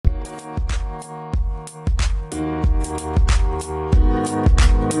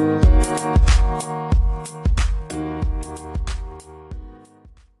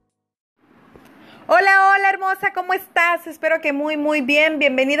estás? Espero que muy bien.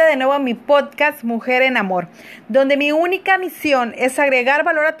 Bienvenida de nuevo a mi podcast Mujer en Amor, donde mi única misión es agregar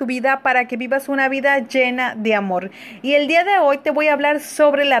valor a tu vida para que vivas una vida llena de amor. Y el día de hoy te voy a hablar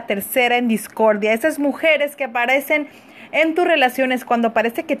sobre la tercera en discordia. Esas mujeres que aparecen en tus relaciones cuando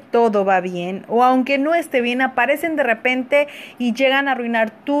parece que todo va bien o aunque no esté bien, aparecen de repente y llegan a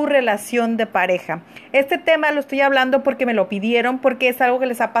arruinar tu relación de pareja. Este tema lo estoy hablando porque me lo pidieron, porque es algo que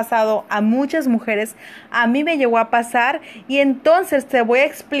les ha pasado a muchas mujeres. A mí me llegó a pasar y entonces te voy a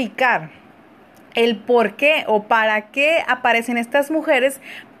explicar el por qué o para qué aparecen estas mujeres,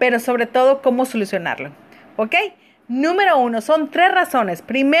 pero sobre todo cómo solucionarlo. ¿Ok? Número 1, son 3 razones.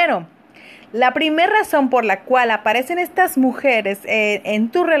 Primero, la primera razón por la cual aparecen estas mujeres en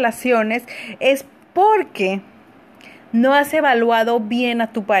tus relaciones es porque no has evaluado bien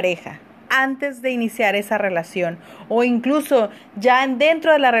a tu pareja antes de iniciar esa relación, o incluso ya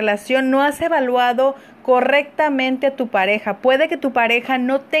dentro de la relación no has evaluado correctamente a tu pareja. Puede que tu pareja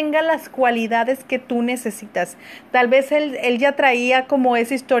no tenga las cualidades que tú necesitas. Tal vez él ya traía como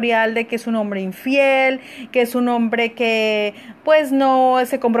ese historial de que es un hombre infiel, que es un hombre que pues no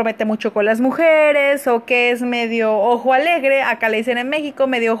se compromete mucho con las mujeres, o que es medio ojo alegre. Acá le dicen en México,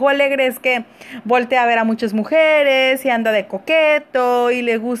 medio ojo alegre es que voltea a ver a muchas mujeres y anda de coqueto y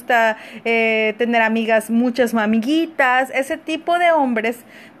le gusta tener amigas, muchas amiguitas. Ese tipo de hombres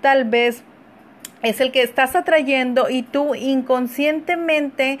tal vez es el que estás atrayendo y tú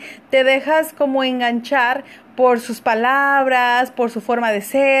inconscientemente te dejas como enganchar por sus palabras, por su forma de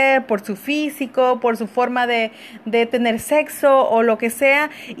ser, por su físico, por su forma de tener sexo o lo que sea,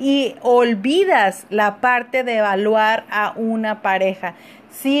 y olvidas la parte de evaluar a una pareja.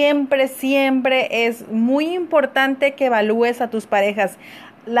 Siempre es muy importante que evalúes a tus parejas.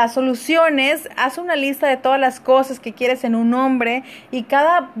 Las soluciones, haz una lista de todas las cosas que quieres en un hombre y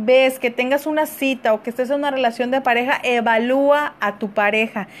cada vez que tengas una cita o que estés en una relación de pareja, evalúa a tu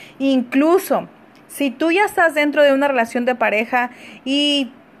pareja. Incluso si tú ya estás dentro de una relación de pareja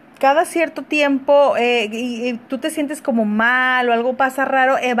y cada cierto tiempo y tú te sientes como mal o algo pasa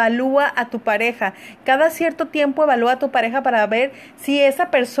raro, evalúa a tu pareja. Cada cierto tiempo evalúa a tu pareja para ver si esa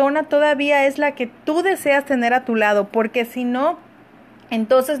persona todavía es la que tú deseas tener a tu lado, porque si no,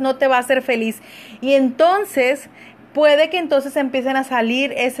 entonces no te va a hacer feliz. Y entonces puede que entonces empiecen a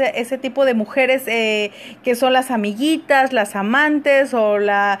salir ese tipo de mujeres que son las amiguitas, las amantes o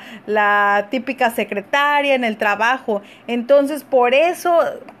la típica secretaria en el trabajo. Entonces por eso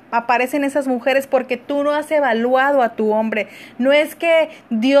aparecen esas mujeres, porque tú no has evaluado a tu hombre. No es que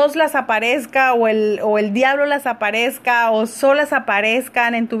Dios las aparezca o el diablo las aparezca o solas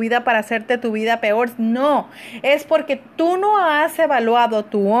aparezcan en tu vida para hacerte tu vida peor. No, es porque tú no has evaluado a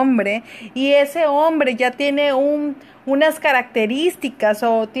tu hombre y ese hombre ya tiene unas características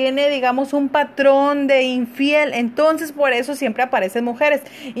o tiene, digamos, un patrón de infiel. Entonces por eso siempre aparecen mujeres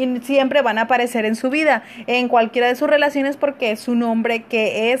y siempre van a aparecer en su vida, en cualquiera de sus relaciones, porque es un hombre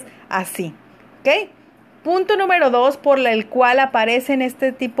que es así. ¿Ok? Punto número 2 por el cual aparecen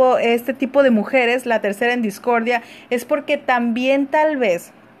este tipo de mujeres, la tercera en discordia, es porque también tal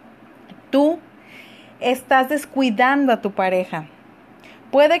vez tú estás descuidando a tu pareja.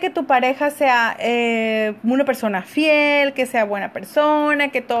 Puede que tu pareja sea una persona fiel, que sea buena persona,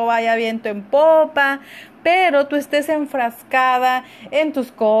 que todo vaya viento en popa, pero tú estés enfrascada en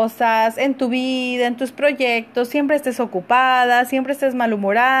tus cosas, en tu vida, en tus proyectos, siempre estés ocupada, siempre estés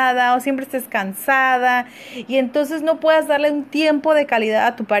malhumorada o siempre estés cansada, y entonces no puedas darle un tiempo de calidad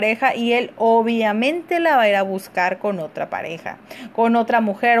a tu pareja, y él obviamente la va a ir a buscar con otra pareja, con otra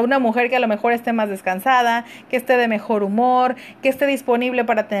mujer, una mujer que a lo mejor esté más descansada, que esté de mejor humor, que esté disponible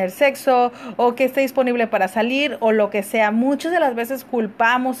para tener sexo o que esté disponible para salir o lo que sea. Muchas de las veces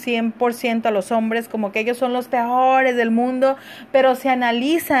culpamos 100% a los hombres como que ellos son los peores del mundo, pero se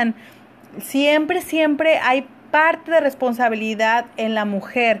analizan, siempre hay parte de responsabilidad en la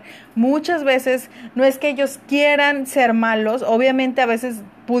mujer. Muchas veces no es que ellos quieran ser malos, obviamente a veces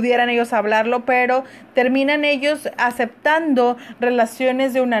pudieran ellos hablarlo, pero terminan ellos aceptando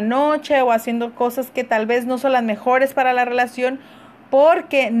relaciones de una noche o haciendo cosas que tal vez no son las mejores para la relación,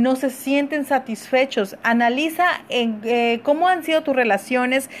 porque no se sienten satisfechos. Analiza cómo han sido tus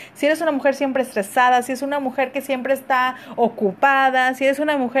relaciones, si eres una mujer siempre estresada, si es una mujer que siempre está ocupada, si eres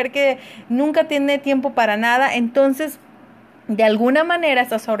una mujer que nunca tiene tiempo para nada. Entonces, de alguna manera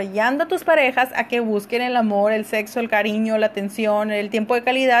estás orillando a tus parejas a que busquen el amor, el sexo, el cariño, la atención, el tiempo de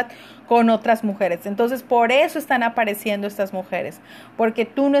calidad con otras mujeres. Entonces, por eso están apareciendo estas mujeres, porque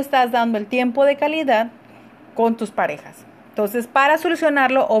tú no estás dando el tiempo de calidad con tus parejas. Entonces, para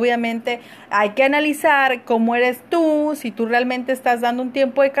solucionarlo, obviamente hay que analizar cómo eres tú, si tú realmente estás dando un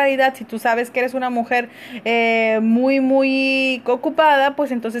tiempo de calidad, si tú sabes que eres una mujer muy ocupada,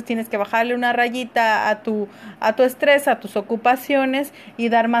 pues entonces tienes que bajarle una rayita a tu estrés, a tus ocupaciones y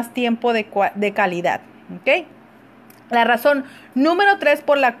dar más tiempo de calidad, ¿ok? La razón número 3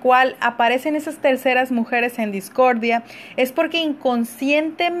 por la cual aparecen esas terceras mujeres en discordia es porque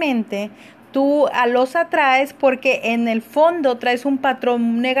inconscientemente tú los atraes porque en el fondo traes un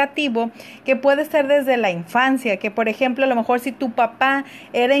patrón negativo que puede ser desde la infancia, que por ejemplo a lo mejor si tu papá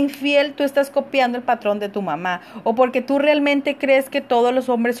era infiel, tú estás copiando el patrón de tu mamá, o porque tú realmente crees que todos los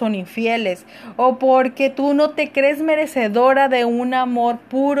hombres son infieles, o porque tú no te crees merecedora de un amor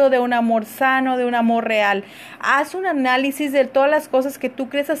puro, de un amor sano, de un amor real. Haz un análisis de todas las cosas que tú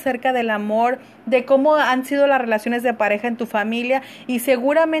crees acerca del amor, de cómo han sido las relaciones de pareja en tu familia, y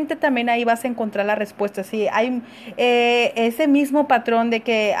seguramente también ahí vas a encontrar la respuesta. Sí, hay ese mismo patrón de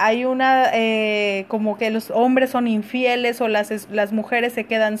que hay como que los hombres son infieles o las mujeres se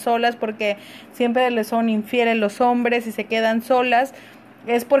quedan solas porque siempre les son infieles los hombres y se quedan solas.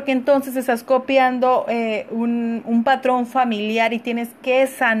 Es porque entonces estás copiando un patrón familiar y tienes que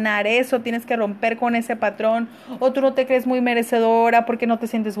sanar eso, tienes que romper con ese patrón, o tú no te crees muy merecedora porque no te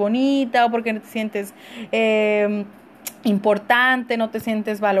sientes bonita o porque no te sientes importante, no te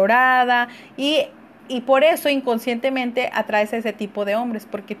sientes valorada y por eso inconscientemente atraes a ese tipo de hombres,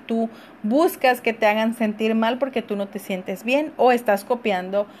 porque tú buscas que te hagan sentir mal porque tú no te sientes bien o estás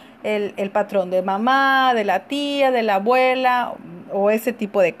copiando el patrón de mamá, de la tía, de la abuela o ese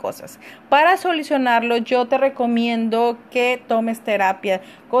tipo de cosas. Para solucionarlo, yo te recomiendo que tomes terapia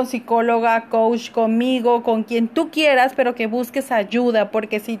con psicóloga, coach, conmigo, con quien tú quieras, pero que busques ayuda,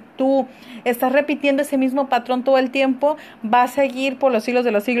 porque si tú estás repitiendo ese mismo patrón todo el tiempo, va a seguir por los siglos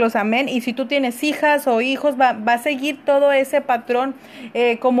de los siglos, amén. Y si tú tienes hijas o hijos, va a seguir todo ese patrón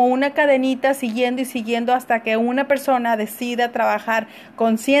como una cadenita, siguiendo y siguiendo hasta que una persona decida trabajar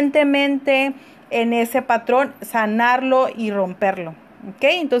conscientemente en ese patrón, sanarlo y romperlo, ¿ok?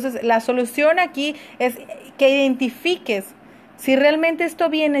 Entonces la solución aquí es que identifiques si realmente esto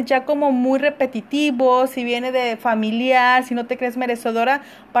viene ya como muy repetitivo, si viene de familiar, si no te crees merecedora,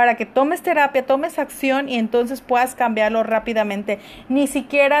 para que tomes terapia, tomes acción y entonces puedas cambiarlo rápidamente. Ni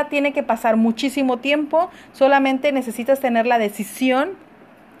siquiera tiene que pasar muchísimo tiempo, solamente necesitas tener la decisión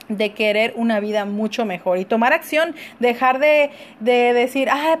de querer una vida mucho mejor y tomar acción, dejar de decir,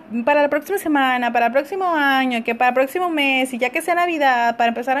 para la próxima semana, para el próximo año, que para el próximo mes, y ya que sea Navidad, para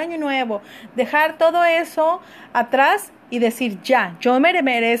empezar año nuevo, dejar todo eso atrás y decir, yo me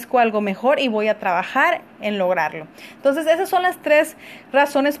merezco algo mejor y voy a trabajar en lograrlo. Entonces, esas son las 3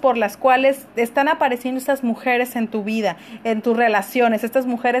 razones por las cuales están apareciendo estas mujeres en tu vida, en tus relaciones, estas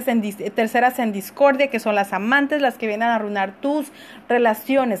mujeres terceras en discordia, que son las amantes, las que vienen a arruinar tus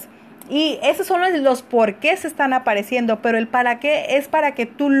relaciones. Y esos son los por qué se están apareciendo, pero el para qué es para que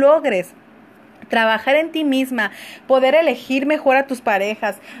tú logres trabajar en ti misma, poder elegir mejor a tus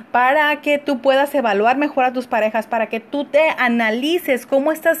parejas, para que tú puedas evaluar mejor a tus parejas, para que tú te analices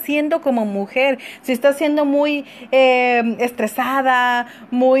cómo estás siendo como mujer, si estás siendo muy estresada,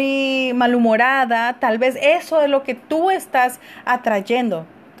 muy malhumorada, tal vez eso es lo que tú estás atrayendo.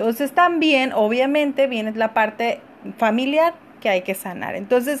 Entonces también, obviamente, viene la parte familiar que hay que sanar.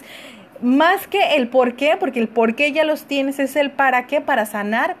 Entonces, más que el por qué, porque el por qué ya los tienes, es el para qué, para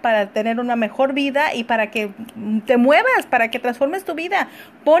sanar, para tener una mejor vida y para que te muevas, para que transformes tu vida.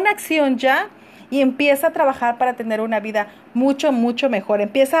 Pon acción ya y empieza a trabajar para tener una vida mucho, mucho mejor.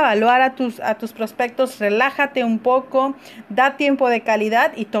 Empieza a evaluar a tus prospectos, relájate un poco, da tiempo de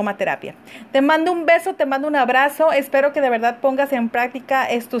calidad y toma terapia. Te mando un beso, te mando un abrazo. Espero que de verdad pongas en práctica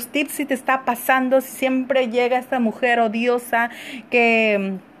estos tips si te está pasando, si siempre llega esta mujer odiosa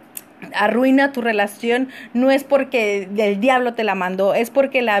que arruina tu relación. No es porque el diablo te la mandó, es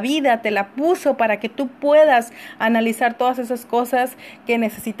porque la vida te la puso para que tú puedas analizar todas esas cosas que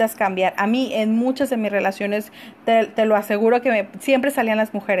necesitas cambiar. A mí en muchas de mis relaciones te lo aseguro que siempre salían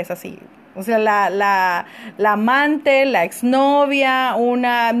las mujeres así. O sea, la amante, la exnovia,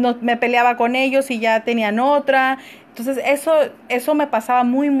 me peleaba con ellos y ya tenían otra. Entonces eso me pasaba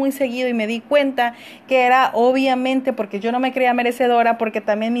muy, muy seguido y me di cuenta que era obviamente porque yo no me creía merecedora, porque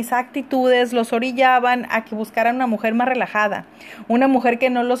también mis actitudes los orillaban a que buscaran una mujer más relajada, una mujer que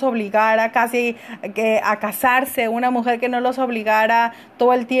no los obligara casi a casarse, una mujer que no los obligara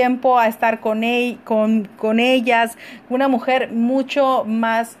todo el tiempo a estar con ellas, una mujer mucho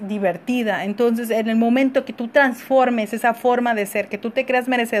más divertida. Entonces, en el momento que tú transformes esa forma de ser, que tú te creas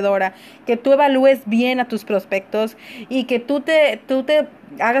merecedora, que tú evalúes bien a tus prospectos, y que tú te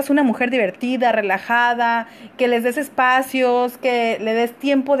hagas una mujer divertida, relajada, que les des espacios, que le des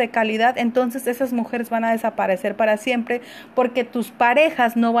tiempo de calidad, entonces esas mujeres van a desaparecer para siempre, porque tus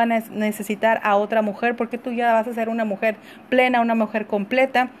parejas no van a necesitar a otra mujer, porque tú ya vas a ser una mujer plena, una mujer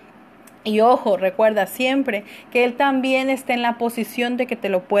completa. Y ojo, recuerda siempre que él también está en la posición de que te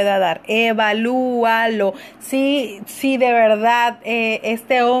lo pueda dar. Evalúalo. Si de verdad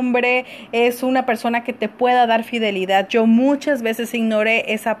este hombre es una persona que te pueda dar fidelidad. Yo muchas veces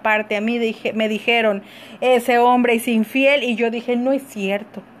ignoré esa parte. A mí me dijeron, ese hombre es infiel, y yo dije, no es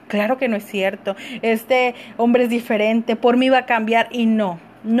cierto. Claro que no es cierto. Este hombre es diferente, por mí va a cambiar, y no.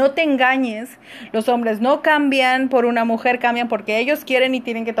 No te engañes, los hombres no cambian por una mujer, cambian porque ellos quieren y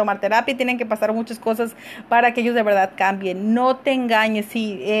tienen que tomar terapia y tienen que pasar muchas cosas para que ellos de verdad cambien. No te engañes,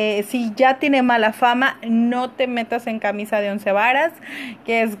 si ya tiene mala fama, no te metas en camisa de 11 varas,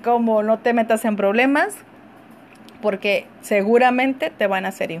 que es como no te metas en problemas, porque seguramente te van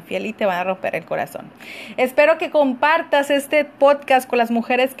a ser infiel y te van a romper el corazón. Espero que compartas este podcast con las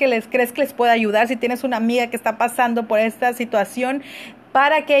mujeres que crees que les pueda ayudar. Si tienes una amiga que está pasando por esta situación,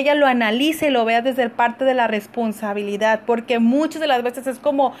 para que ella lo analice y lo vea desde parte de la responsabilidad, porque muchas de las veces es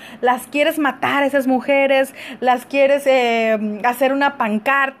como las quieres matar a esas mujeres, las quieres hacer una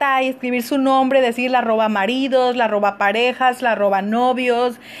pancarta y escribir su nombre, decir la roba maridos, la roba parejas, la roba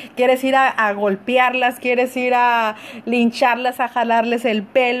novios, quieres ir a golpearlas, quieres ir a lincharlas, a jalarles el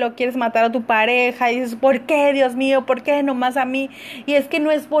pelo, quieres matar a tu pareja y dices, ¿por qué, Dios mío? ¿Por qué nomás a mí? Y es que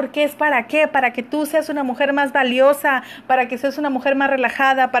no es por qué, es para qué, para que tú seas una mujer más valiosa, para que seas una mujer más relajada,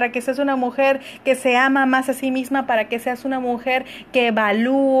 para que seas una mujer que se ama más a sí misma, para que seas una mujer que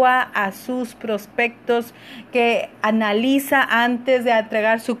evalúa a sus prospectos, que analiza antes de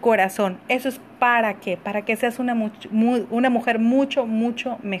entregar su corazón. Eso es para qué, para que seas una mujer mucho,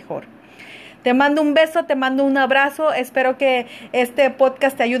 mucho mejor. Te mando un beso, te mando un abrazo, espero que este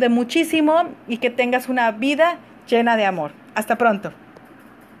podcast te ayude muchísimo y que tengas una vida llena de amor. Hasta pronto.